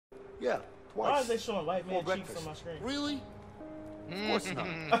Yeah, twice. Why is they showing white man Before cheeks on breakfast. my screen? Really? Of course not.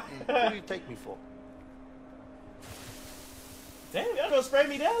 What do you take me for? Damn, y'all gonna spray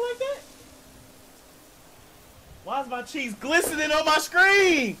me down like that? Why is my cheeks glistening on my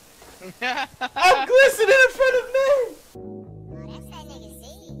screen? I'm glistening in front of me. Oh, that's that nigga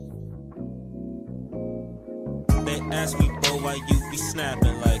Z. They ask me, bro, why you be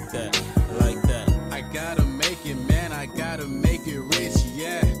snapping like that, like that. I gotta make it, man. I gotta make it rich,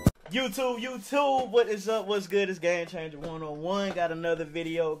 yeah. YouTube, what is up? What's good? It's Game Changer 101. Got another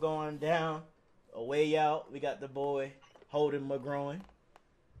video going down. A way out. We got the boy holding my groin.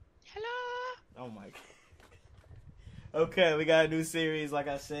 Hello. Oh my god. Okay, we got a new series, like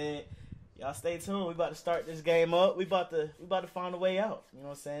I said. Y'all stay tuned. We about to start this game up. We about to find a way out. You know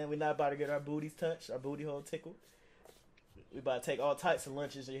what I'm saying? We're not about to get our booties touched, our booty hole tickled. We about to take all types of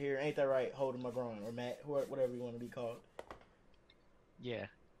lunches in here. Ain't that right? Holding my groin, or Matt, whatever you want to be called. Yeah.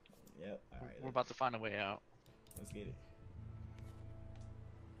 Yep. All right. We're about to find a way out. Let's get it.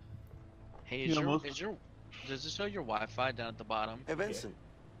 Hey, does it show your Wi-Fi down at the bottom? Hey, Vincent,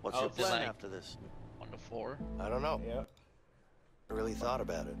 what's Oh, your is it plan like- after this? 1 to 4. I don't know. Yep. I really thought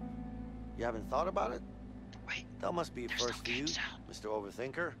about it. You haven't thought about it? Wait. That must be a There's first no for you, game sound. Mr.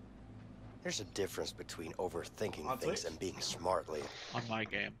 Overthinker. There's a difference between overthinking On things Twitch? and being smartly. On my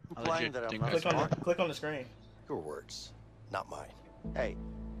game. I Implying legit that I'm think not that's smart? Click on the screen. Your words, not mine. Hey,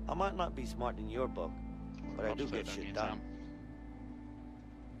 I might not be smart in your book, but I I'll do just put get it on shit game done.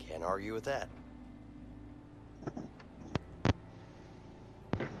 Can't argue with that.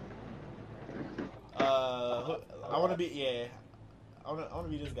 I want to be I want to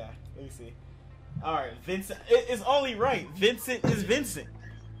be this guy. Let me see. All right, Vincent. It's only right. Vincent is Vincent.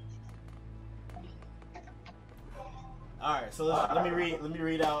 All right, so let me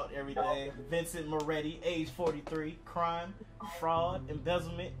read out everything. Vincent Moretti, age 43, crime, fraud,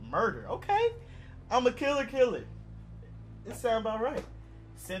 embezzlement, murder. Okay, I'm a killer. It sounds about right.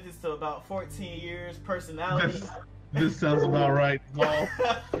 Sentenced to about 14 years. Personality. This sounds about right. Well,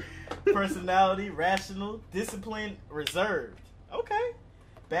 Personality, rational, disciplined, reserved. Okay.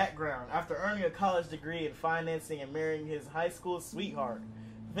 Background. After earning a college degree in financing and marrying his high school sweetheart,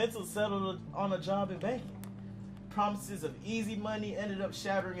 Vincent settled on a job in banking. Promises of easy money ended up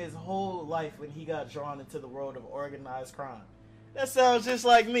shattering his whole life when he got drawn into the world of organized crime. That sounds just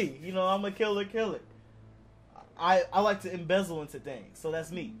like me. You know, I'm a killer. I like to embezzle into things, so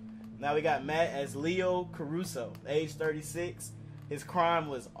that's me. Now we got Matt as Leo Caruso, age 36. His crime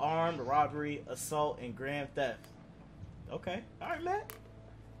was armed robbery, assault, and grand theft. Okay. All right, Matt.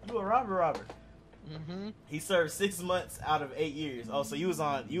 You a robber. Mm-hmm. He served 6 months out of 8 years. Oh, so you was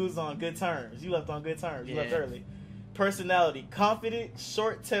on good terms. You left on good terms. You left Yeah. early. Personality, confident,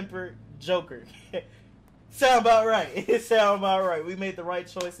 short-tempered, joker. Sound about right. It sound about right. We made the right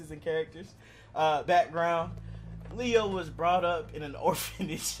choices and characters. Background. Leo was brought up in an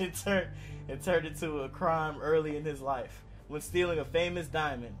orphanage and turned into a crime early in his life. When stealing a famous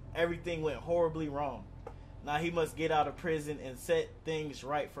diamond, everything went horribly wrong. Now he must get out of prison and set things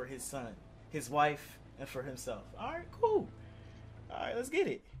right for his son, his wife, and for himself. All right, cool. All right, let's get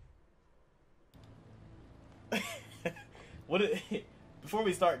it. Before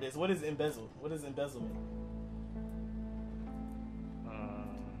we start this, what is embezzle? What is embezzlement?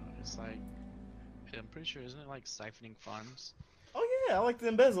 It's like, I'm pretty sure, isn't it like siphoning funds? Oh yeah, I like to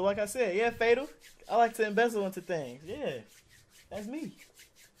embezzle. Like I said, yeah, Fatal. I like to embezzle into things. Yeah, that's me.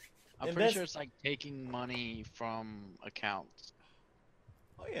 I'm pretty sure it's like taking money from accounts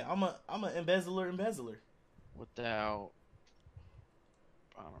Oh yeah, I'm an embezzler. without,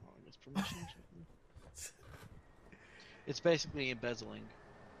 I don't know, I guess permission. It's basically embezzling.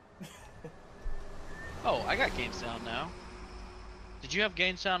 Oh, I got game sound now. Did you have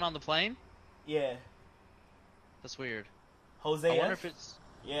game sound on the plane? Yeah, That's weird. Jose. I wonder F? if it's.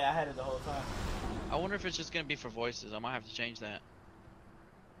 Yeah, I had it the whole time. I wonder if it's just gonna be for voices. I might have to change that.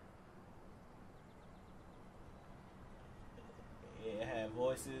 Yeah, it had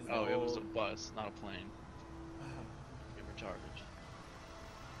voices. Oh, the it was a whole- bus, not a plane. You're retarded.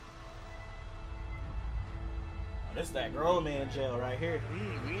 Oh, this that grown man jail right here.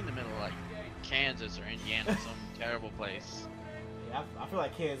 We in the middle of like Kansas or Indiana, some terrible place. Yeah, I feel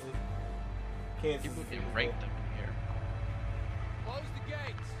like Kansas. People get raped up in here. Close the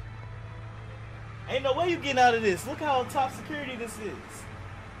gates. Ain't no way you getting out of this. Look how top security this is.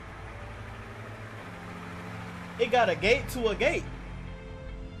 It got a gate to a gate.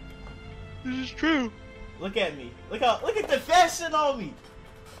 This is true. Look at me. Look at the fashion on me.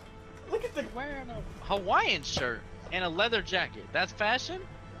 Look at the. Wearing a Hawaiian shirt and a leather jacket. That's fashion?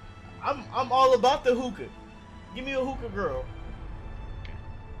 I'm all about the hookah. Give me a hookah girl.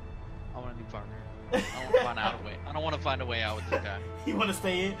 new partner. I want to find out a way. I don't want to find a way out with this guy. You want to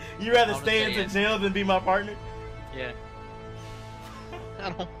stay in? You rather I wanna stay stay into jail than be my partner? Yeah.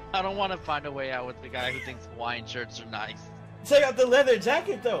 I don't want to find a way out with the guy who thinks Hawaiian shirts are nice. Check out the leather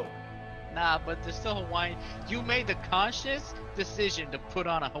jacket though. Nah, but they're still Hawaiian. You made the conscious decision to put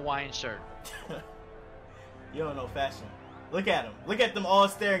on a Hawaiian shirt. You don't know fashion. Look at them. Look at them all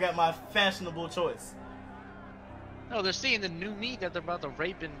staring at my fashionable choice. No, they're seeing the new me that they're about to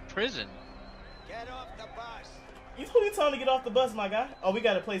rape in prison. Get off the bus. Who you telling to get off the bus, my guy? Oh, we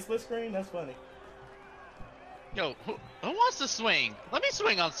gotta play split screen? That's funny. Yo, who wants to swing? Let me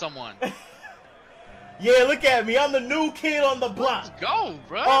swing on someone. Yeah, look at me. I'm the new kid on the block. Let's go,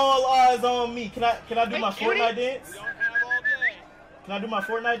 bro. All eyes on me. Can I do Hey, my cutie. Fortnite dance? We don't have all day. Can I do my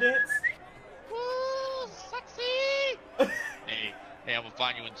Fortnite dance? Woo, sexy. hey, I'm gonna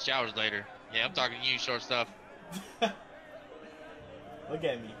find you in the showers later. Yeah, I'm talking to you, short stuff. Look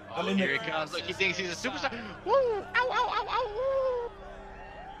at me. Oh, I'm in here the. he comes. Look, he thinks he's a superstar. Woo! Ow, ow, ow, ow, woo!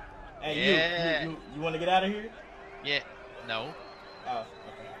 Hey, Yeah. you want to get out of here? Yeah, no. Oh, okay.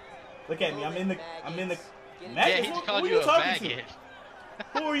 Look at me. I'm in the. Yeah, Maggots? he just Who called are you a talking to? faggot.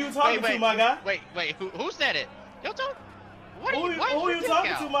 Who are you talking wait, to, my guy? Wait, who said it? Yo, don't. What Who are you? Why are is you your dick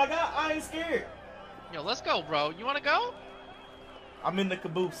talking out? to, my guy? I ain't scared. Yo, let's go, bro. You wanna go? I'm in the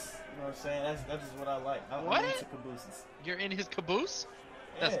caboose. You know what I'm saying? That's just what I like. I'm What? into cabooses. You're in his caboose?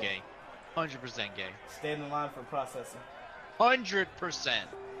 That's Yeah. gay. 100% gay. Stand in line for processing. 100%.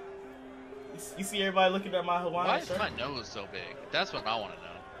 You see everybody looking at my Why Hawaiian is shirt? my nose so big? That's what I want to know.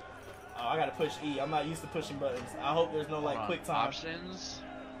 Oh, I gotta push E. I'm not used to pushing buttons. I hope there's no like Hold on. quick time. Options.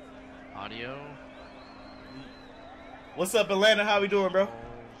 Audio. What's up, Atlanta? How we doing, bro?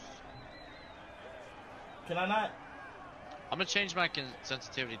 Can I not? I'm gonna change my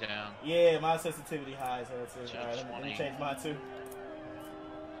sensitivity down. Yeah, my sensitivity high as hell too. Change Alright, let me 20. change mine too.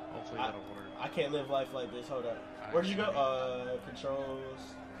 Hopefully I- that'll work. I can't live life like this. Hold up. Where'd you go? Controls.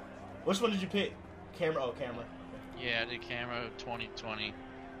 Which one did you pick? Camera. Oh, camera. Yeah, I did camera 2020.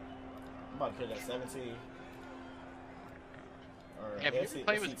 I'm about to put that 17. Or Have you let's ever see-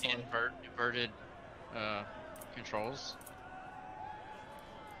 played let's with see 20. inverted controls?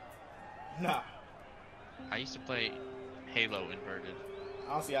 Nah, I used to play Halo inverted.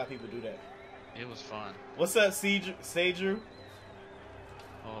 I don't see how people do that. It was fun. What's up, Seidrew?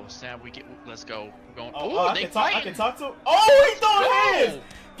 Oh snap! Let's go. We're going. Oh, Ooh, I they can talk. I fighting. can talk to him. Oh, he throwing Go! hands.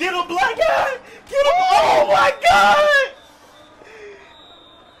 Get him, black guy. Get him. Oh my God.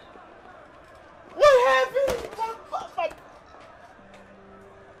 What happened?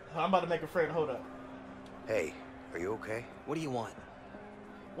 I'm about to make a friend. Hold up. Hey, are you okay? What do you want?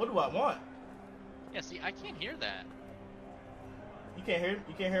 What do I want? Yeah, see, I can't hear that. You can't hear.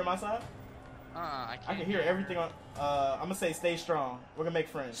 You can't hear my side. I can't. I can hear everything on. I'm gonna say stay strong. We're gonna make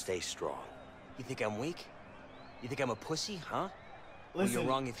friends. Stay strong. You think I'm weak? You think I'm a pussy, huh? Well, Listen. you're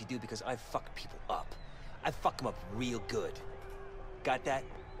wrong if you do, because I fuck people up. I fuck them up real good. Got that?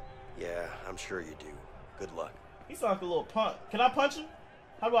 Yeah, I'm sure you do. Good luck. He sounds like a little punk. Can I punch him?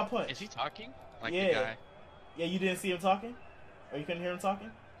 How do I punch? Is he talking? Like Yeah. the guy? Yeah, you didn't see him talking, or you couldn't hear him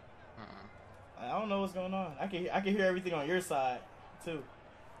talking. Uh-uh. I don't know what's going on. I can hear everything on your side too.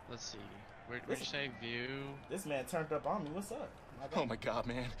 Let's see. Where'd you say view? This man turned up on me. What's up? Oh my God,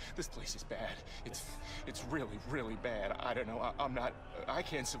 man, this place is bad. It's really, really bad. I don't know. I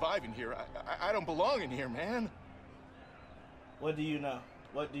can't survive in here. I don't belong in here, man. What do you know?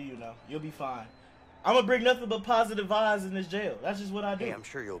 What do you know? You'll be fine. I'm gonna bring nothing but positive vibes in this jail. That's just what I do. Hey, I'm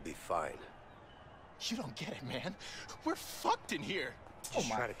sure you'll be fine. You don't get it, man. We're fucked in here. Just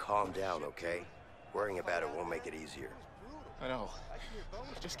try to calm down, okay? Worrying about it won't make it easier. I know.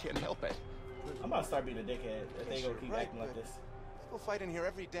 I just can't help it. I'm about to start being a dickhead if they gonna keep acting like this. People fight in here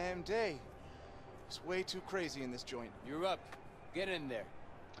every damn day. It's way too crazy in this joint. You're up. Get in there.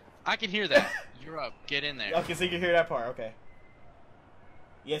 I can hear that. You're up. Get in there. Okay, so you can hear that part. Okay.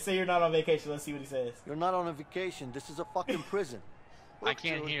 Yeah, say you're not on vacation. Let's see what he says. You're not on a vacation. This is a fucking prison. I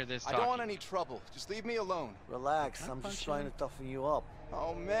can't hear this I talking. don't want any trouble. Just leave me alone. Relax. Can I I'm just punch trying him? to toughen you up.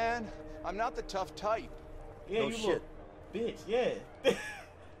 Oh man, I'm not the tough type. Yeah, No you shit. little bitch. Yeah.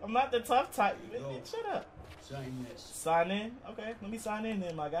 I'm not the tough type. Bitch, shut up. Sign this. Sign in? Okay, let me sign in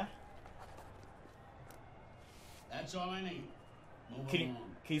then, my guy. That's all I need. Move Can you, along.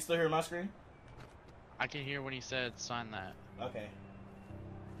 can you still hear my screen? I can hear when he said sign that. Okay.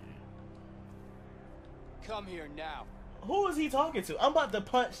 Come here now. Who is he talking to? I'm about to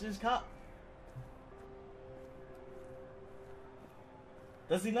punch this cop.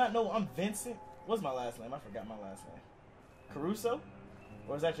 Does he not know I'm Vincent? What's my last name? I forgot my last name. Caruso?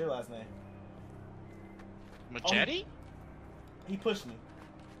 Or is that your last name? Machete? He pushed me.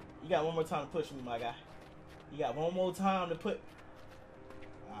 You got one more time to push me, my guy. You got one more time to put.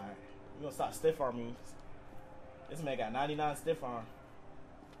 Alright. You gonna stop stiff arm me. This man got 99 stiff arm.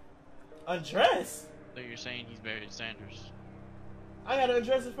 Undress? So you're saying he's Barry Sanders. I gotta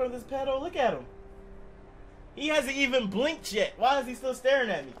undress in front of this pedo. Look at him. He hasn't even blinked yet. Why is he still staring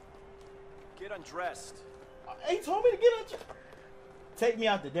at me? Get undressed. He told me to get undressed. Take me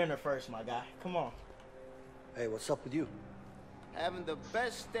out to dinner first, my guy. Come on. Hey, what's up with you? Having the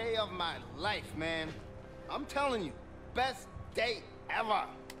best day of my life, man. I'm telling you, best day ever.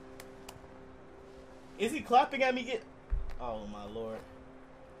 Is he clapping at me? Oh my lord.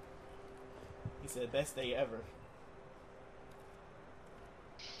 He said best day ever.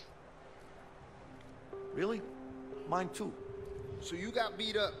 Really? Mine too. So you got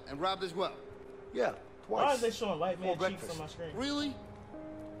beat up and robbed as well? Yeah, twice. Why is they showing white man For cheeks breakfast. on my screen? Really?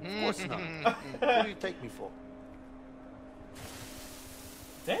 Of course not. What do you take me for?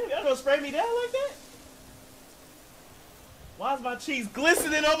 Damn, y'all gonna spray me down like that? Why is my cheeks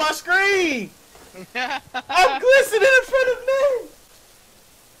glistening on my screen? I'm glistening in front of men.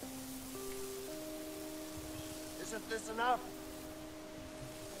 Isn't this enough?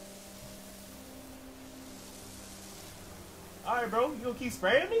 Alright, bro. You gonna keep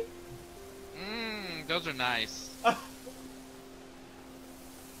spraying me? Those are nice.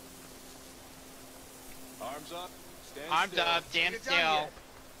 Arms up. Stand Arms still. up, stand still.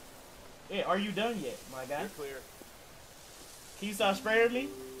 Yeah, are you done yet, my guy? You're clear. Can you stop spraying me?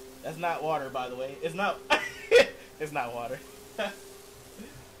 That's not water, by the way. It's not. It's not water.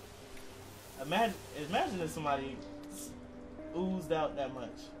 Imagine if somebody oozed out that much.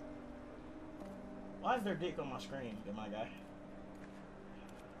 Why is there dick on my screen, my guy?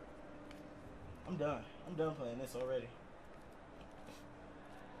 I'm done. I'm done playing this already.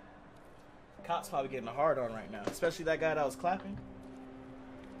 Cop's probably getting a hard on right now, especially that guy that was clapping.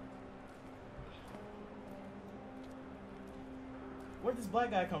 Where'd this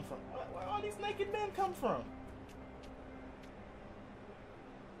black guy come from? Where all these naked men come from?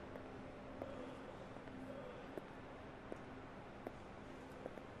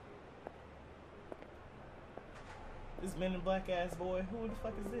 This Men in Black ass boy, who the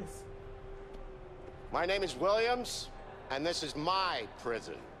fuck is this? My name is Williams, and this is my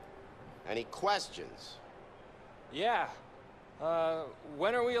prison. Any questions? Yeah.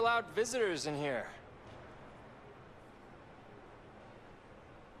 When are we allowed visitors in here?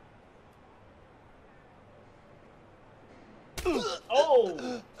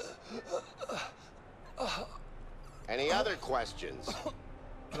 Oh! Any other questions?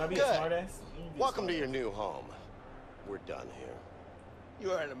 Can I be Good. a smartass? Welcome to your new home. We're done here. You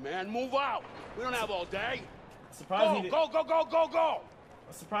heard him, man. Move out. We don't have all day. Surprised Go.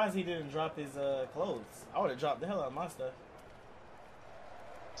 I'm surprised he didn't drop his clothes. I would have dropped the hell out of my stuff.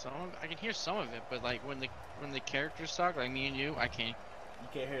 I can hear some of it, but like when the characters talk, like me and you, I can't. You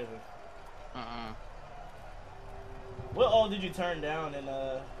can't hear them. What all did you turn down? And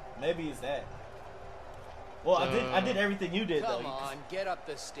maybe it's that. Well, I did everything you did though. Come on, get up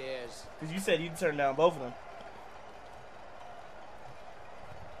the stairs. Cause you said you turned down both of them.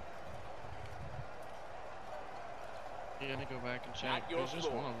 You gotta go back and check. Not your There's just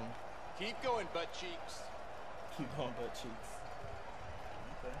floor. one of them. Keep going, butt cheeks. Keep going, butt cheeks.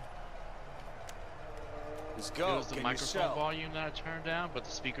 Okay. Let's It go. was the Get microphone yourself. volume that I turned down, but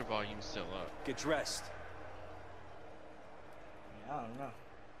the speaker volume's still up. Get dressed. Yeah, I don't know.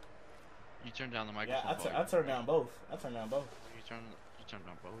 You turned down the Yeah, microphone volume. I turned down both. I turned down both. You turned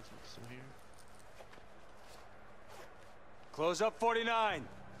down both. It's still here. Close up 49.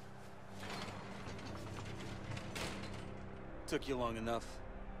 Took you long enough.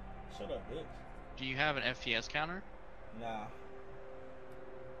 Shut up, bitch. Do you have an FPS counter? Nah.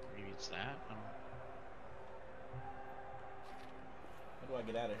 Maybe it's that. I don't know. How do I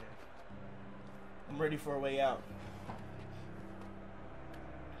get out of here? I'm ready for a way out.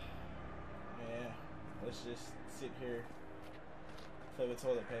 Yeah. Let's just sit here. Play with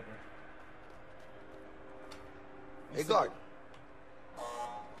toilet paper. Hey, guard.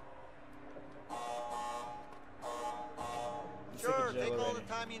 Sure, take all the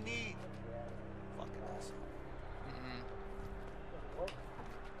time you need. Fucking asshole.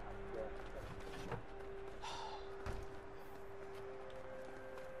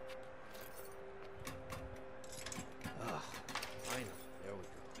 Finally, there we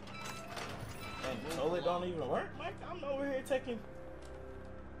go. And the toilet don't even work, Mike. I'm over here taking.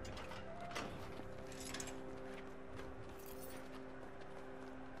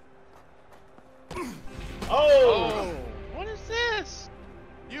 Oh! What is this?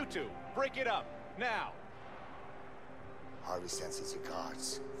 You two, break it up now. Are probably sent some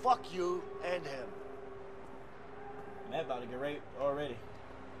cards. Fuck you and him. Matt about to get raped already.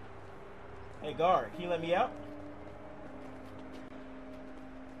 Hey, guard, can you let me out?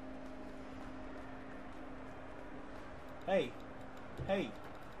 Hey. Hey.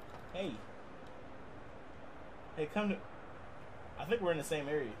 Hey. Hey, come to... I think we're in the same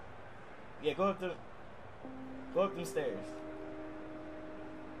area. Yeah, go up them stairs.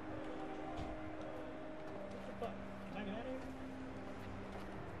 What the fuck? Can I get out of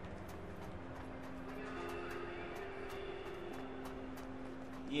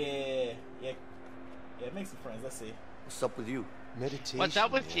here? Yeah, make some friends. Let's see. What's up with you? Meditation. What's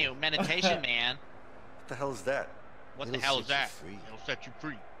up with you? Meditation, man. What the hell is that? What the hell is that? It'll set you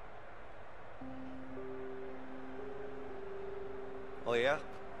free. Oh yeah?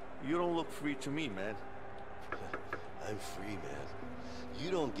 You don't look free to me, man. I'm free, man.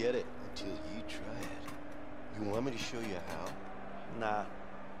 You don't get it until you try it. You want me to show you how? Nah,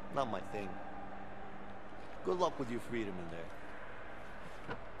 not my thing. Good luck with your freedom in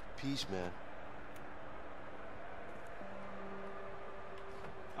there. Peace, man.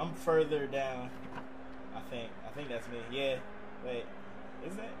 I'm further down. I think that's me. Yeah. Wait.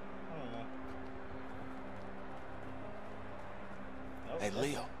 Is that? I don't know. Nope, Hey,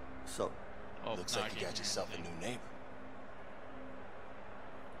 Leo. So, looks like you got yourself a new neighbor.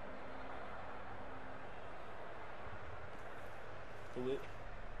 Who it?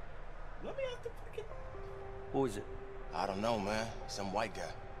 Let me have to fucking... who is it? I don't know, man. Some white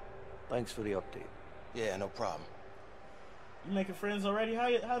guy. Thanks for the update. Yeah, no problem. You making friends already?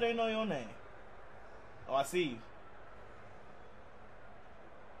 How they know your name? Oh, I see you.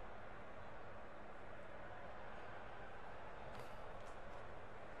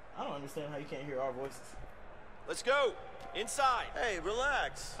 I don't understand how you can't hear our voices. Let's go. Inside. Hey,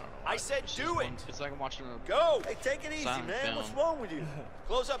 relax. I said do it. It's like I'm watching a Go. Hey, take it easy, silent man. film. What's wrong with you?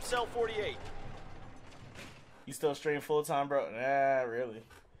 Close up cell 48. You still stream full time, bro? Nah, really.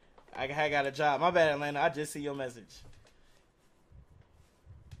 I got a job. My bad, Atlanta. I just see your message.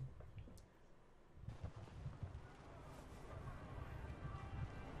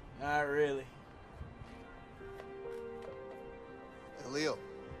 Not really. Hey, Leo.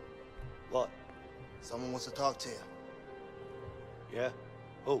 What? Someone wants to talk to you. Yeah?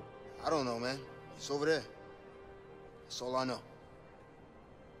 Who? I don't know, man. It's over there. That's all I know.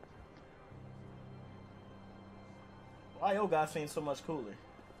 Why your guy seems so much cooler?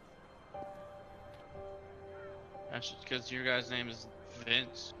 That's just because your guy's name is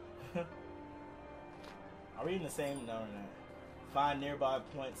Vince. Are we in the same? No, we're not. Find nearby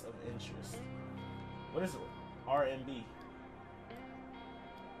points of interest. What is it? RMB.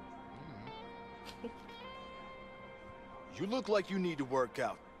 You look like you need to work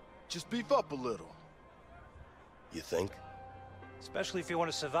out. Just beef up a little. You think? Especially if you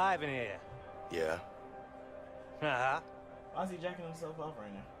want to survive in here. Yeah. Uh-huh. Why is he jacking himself off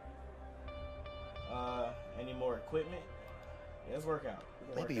right now? Any more equipment? Yeah, let's work out.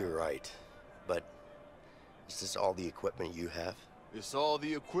 Maybe you're right, but is this all the equipment you have? It's all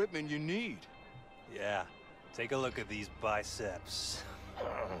the equipment you need. Yeah. Take a look at these biceps.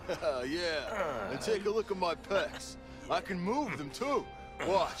 Yeah. And take a look at my pecs. I can move them too.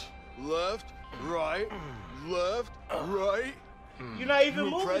 Watch. Left, right, left, right. You're not even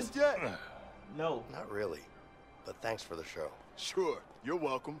moving. Impressed yet? No. Not really, but thanks for the show. Sure. You're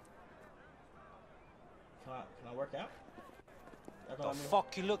welcome. Can I work out? The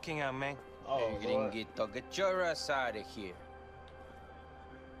fuck you looking at, man? Oh, Lord. Get your ass out of here.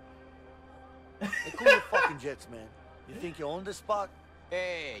 Hey, cool your fucking jets, man. You think you own this spot?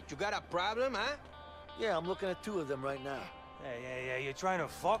 Hey, you got a problem, huh? Yeah, I'm looking at 2 of them right now. Hey, you trying to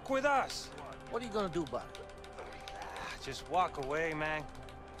fuck with us? What are you gonna do about it? Just walk away, man.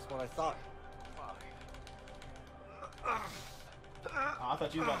 That's what I thought. Oh, I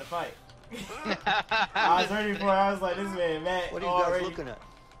thought you was about to fight. I was ready for it. I was like, this man, Matt. What are you guys looking at?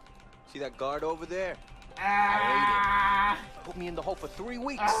 See that guard over there? Ah! I ate him. Put me in the hole for 3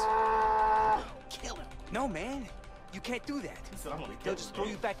 weeks. Kill him. No, man. You can't do that. They'll just throw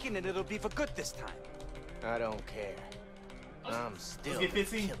you back in and it'll be for good this time. I don't care. I'm still. Let's get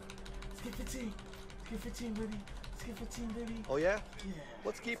 15. Let's get 15. Let's get 15, baby. Let's get 15, baby. Oh, yeah? Yeah.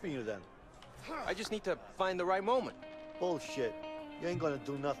 What's keeping you then? I just need to find the right moment. Bullshit. You ain't gonna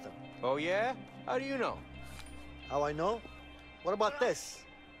do nothing. Oh, yeah? How do you know? How I know? What about this?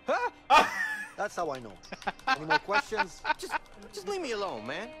 Huh? That's how I know. Any more questions? Just leave me alone,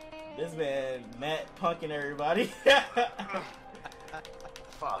 man. This man, Matt, punking everybody.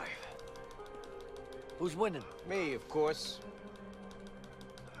 5. Who's winning? Me, of course.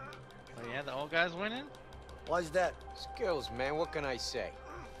 Oh yeah, the old guy's winning? Why's that? Skills, man. What can I say?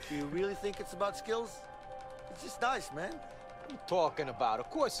 Do you really think it's about skills? It's just nice, man. What are you talking about? Of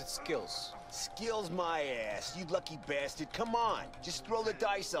course it's skills. Skills my ass, you lucky bastard. Come on, just throw the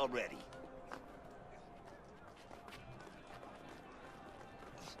dice already.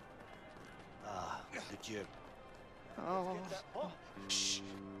 Did you... Oh. Shh.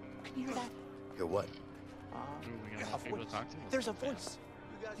 Can you hear that? Hear what? We got more people to talk to? There's a voice.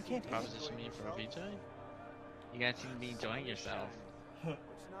 You can't hear it. Proposition me for a VJ? You guys seem to be enjoying yourself. What's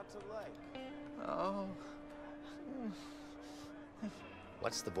not to like? Oh.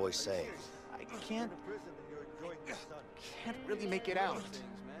 What's the voice saying? I can't really make it out.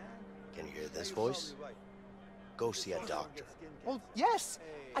 Can you hear this voice? Go see a doctor. Well, yes.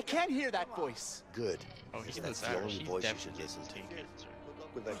 I can hear that voice. Good. Oh, he's That's inside. the only She's voice you definitely should listen to. getting cancer. Good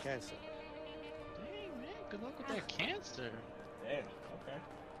luck with that cancer. Dang, man. Good luck with that cancer. Damn. Okay.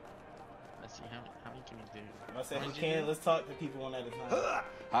 Let's see how many can we do. I said we can. Let's talk to people one at a time.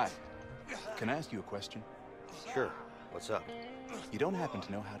 Hi. Can I ask you a question? Sure. What's up? You don't happen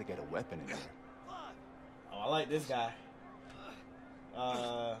to know how to get a weapon in here? Oh, I like this guy.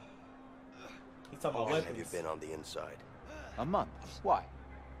 He's talking How about long have weapons. you been on the inside? A month. Why?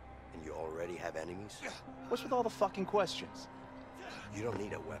 And you already have enemies? What's with all the fucking questions? You don't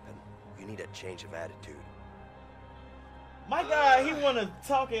need a weapon. You need a change of attitude. My guy, he want to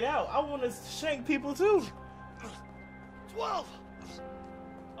talk it out. I want to shank people too. 12!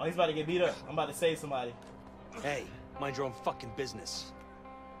 Oh, he's about to get beat up. I'm about to save somebody. Hey, mind your own fucking business.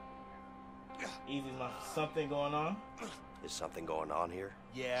 Easy, something going on? Is something going on here?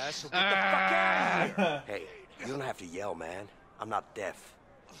 Yeah, so get the fuck out of here! Hey, you don't have to yell, man. I'm not deaf.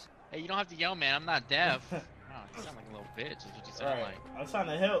 Hey, you don't have to yell, man. I'm not deaf. Oh, you sound like a little bitch. That's what you sound Right. like. I'm trying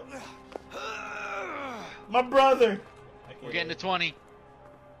to help. My brother! We're getting to 20.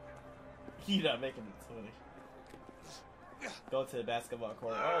 You're not making it 20. Go to the basketball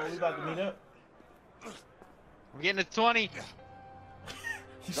court. Oh, we about to meet up? We're getting to 20.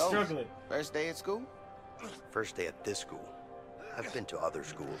 He's struggling. First day at school? First day at this school. I've been to other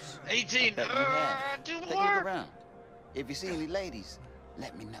schools. 18. Take Two a look more. around. If you see any ladies,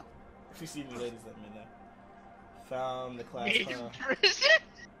 let me know. If you see any ladies, let me know. Found the class Me in clown. prison?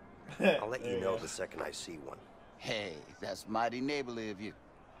 I'll let There you you know go. the second I see one. Hey, that's mighty neighborly of you.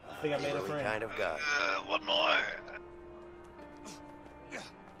 I think I made a Really friend. kind of guy. One more.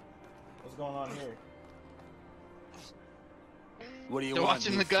 What's going on here? What do you They're want,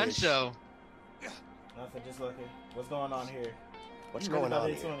 watching the big gun fish? show. Nothing, just looking. What's going on here? What's You really going about on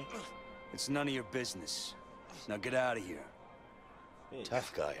to hit here? 20? It's none of your business. Now get out of here. Yeah.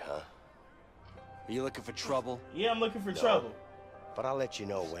 Tough guy, huh? Are you looking for trouble? Yeah, I'm looking for No. trouble. But I'll let you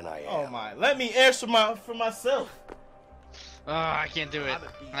know when I am. Oh my! Let me answer for myself. I can't do it.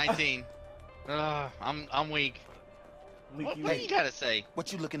 19. I'm weak. Weak, What do you gotta say?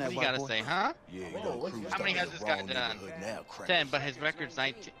 What you looking What at, do you white gotta boy? say, huh? Yeah, you Whoa, know, what you- Cruz How many got has the this guy wrong done? neighborhood now, crack. 10, but his record's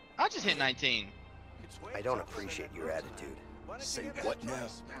 19. I just hit 19. I don't appreciate your attitude. Say what now?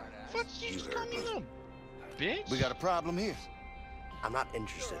 What you You just heard call me me. little bitch? We got a problem here. I'm not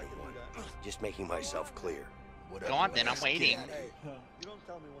interested in one. Just making myself clear. Go on then, I'm waiting. You don't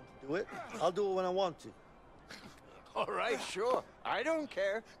tell me when to do it. I'll do it when I want to. All right, sure. I don't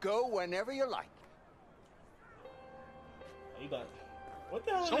care. Go whenever you like. You got. What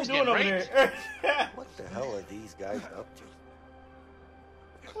the hell Someone's are they doing over getting there? What the hell are these guys up to?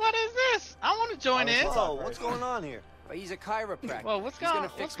 What is this? I want to join in. Oh, what's going on here? But he's a chiropractor. Well, what's He's going gonna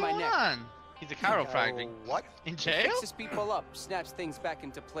fix what's my going neck. on? He's a chiropractor. What? In He jail? fixes people up, snaps things back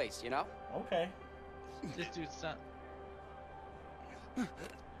into place, you know? Okay. This dude's son.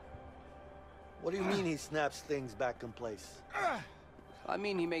 What do you mean he snaps things back in place? I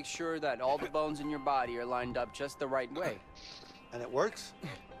mean, he makes sure that all the bones in your body are lined up just the right way. And it works?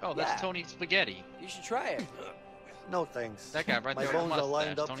 Oh, that's Yeah. Tony Spaghetti. You should try it. No thanks. That guy right My there with bones the are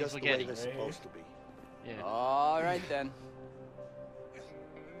lined mustache, up Tony just the Spaghetti. way they're supposed to be. Yeah. All right, then.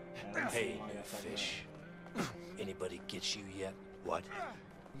 Hey, fish. Anybody get you yet? What?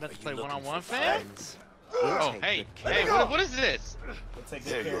 Let's Are you play looking one-on-one, for fam? friends? Oh, hey, what is this? We'll take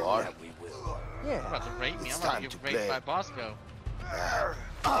There good you care. are. Yeah, we will. You're about to rape me. It's I'm about time to to get raped play. by Bosco.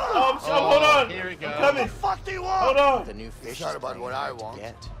 Oh, hold on. Here we go. I'm coming. What the fuck do you want? Hold on. The new fish It's not is about pretty what I hard to want.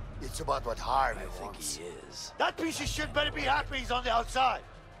 get. It's about what Harvey I think wants. he is. That piece of shit better be happy he's on the outside.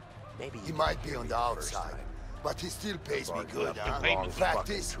 Maybe He you might didn't be hear on me the first outside, time. but he still pays me Barking good, up the huh? wrong Fact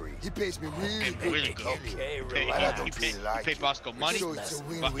fucking is, tree. he pays me really good. Really good. Okay, Pay, But I relax. don't you really like pay it. Bosco money, So it's a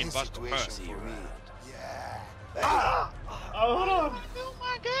fucking win-win Bosco situation hurt. See for you me. around. Yeah. Oh, hold on. Oh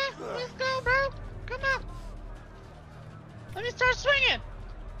my god, let's go, bro. Come on. Let me start swinging.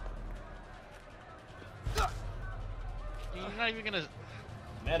 You're not even gonna.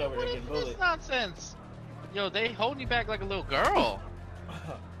 Matt over there What getting is bullied. this nonsense? Yo, they holding you back like a little girl.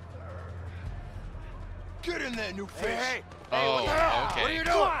 Get in there, new fish. Hey, Oh, okay. what are you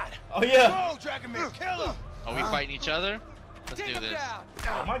doing? Oh yeah. Go, Dragon Man, kill him. Are we fighting each other? Let's do this.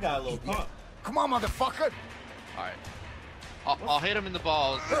 Oh, my guy a little pump. Come on, motherfucker. All right. I'll hit him in the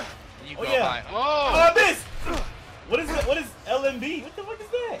balls. And you Oh go yeah. by. Oh, I missed. What is it? What is LMB? What the fuck is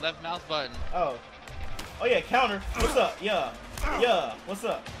that? Left mouse button. Oh. Oh yeah, counter. What's up? Yeah. Yeah. What's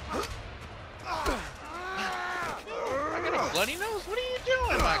up? I got a bloody nose. What are you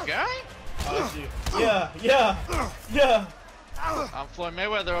doing, my guy? Oh, it's you. Yeah. Yeah. Yeah. I'm Floyd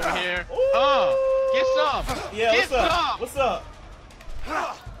Mayweather over here. Ooh. Get some. Yeah. Get What's up? some. What's up?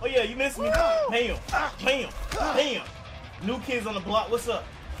 Oh yeah, you missed me. Bam. Bam. Bam. New kids on the block. What's up?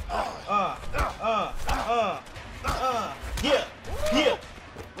 Yeah. Yeah.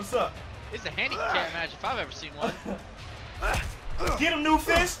 What's up? It's a handicap match if I've ever seen one. Get him, new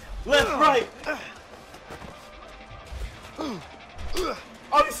fish. Left, right.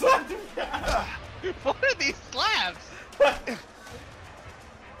 Oh, he slapped him. What are these slaps?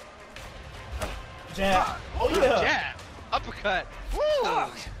 Jab. Oh yeah. Jab. Uppercut. Woo.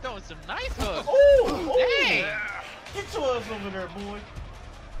 Throwing some nice hooks. Oh. Dang. Get your ass over there, boy.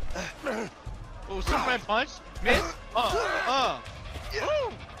 Oh, Superman punch. Miss.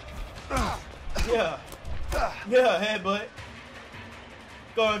 Woo. Yeah. Yeah, headbutt.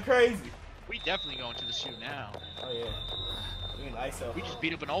 Going crazy. We definitely going to the shoot now. Oh yeah. We can ice up. We just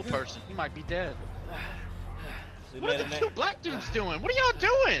beat up an old person. He might be dead. We What are made the a two name. black dudes doing? What are y'all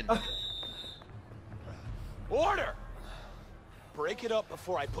doing? Order! Break it up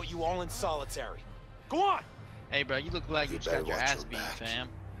before I put you all in solitary. Go on! Hey, bro, you look like you just got your ass beat, fam.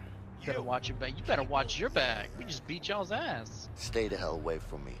 You better watch your back. You better watch your back. We just beat y'all's ass. Stay the hell away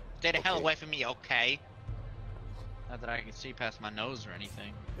from me. Stay the hell away from me, okay? Not that I can see past my nose or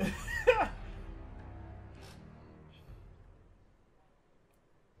anything.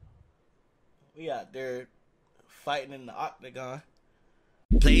 We out there fighting in the octagon.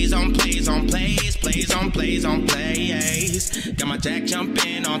 Plays on plays on plays, plays on plays on plays. Got my jack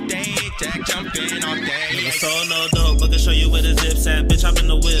jumping all day, jack jumping all day. Never sold no dope, but can show you where the zip's at. Bitch, hop in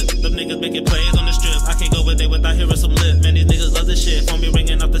the whip. Them niggas making plays on the strip. I can't go with it without hearing some lip. Man, these niggas love this shit. Phone be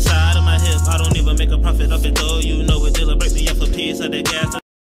ringing off the side of my hip. I don't even make a profit off it though.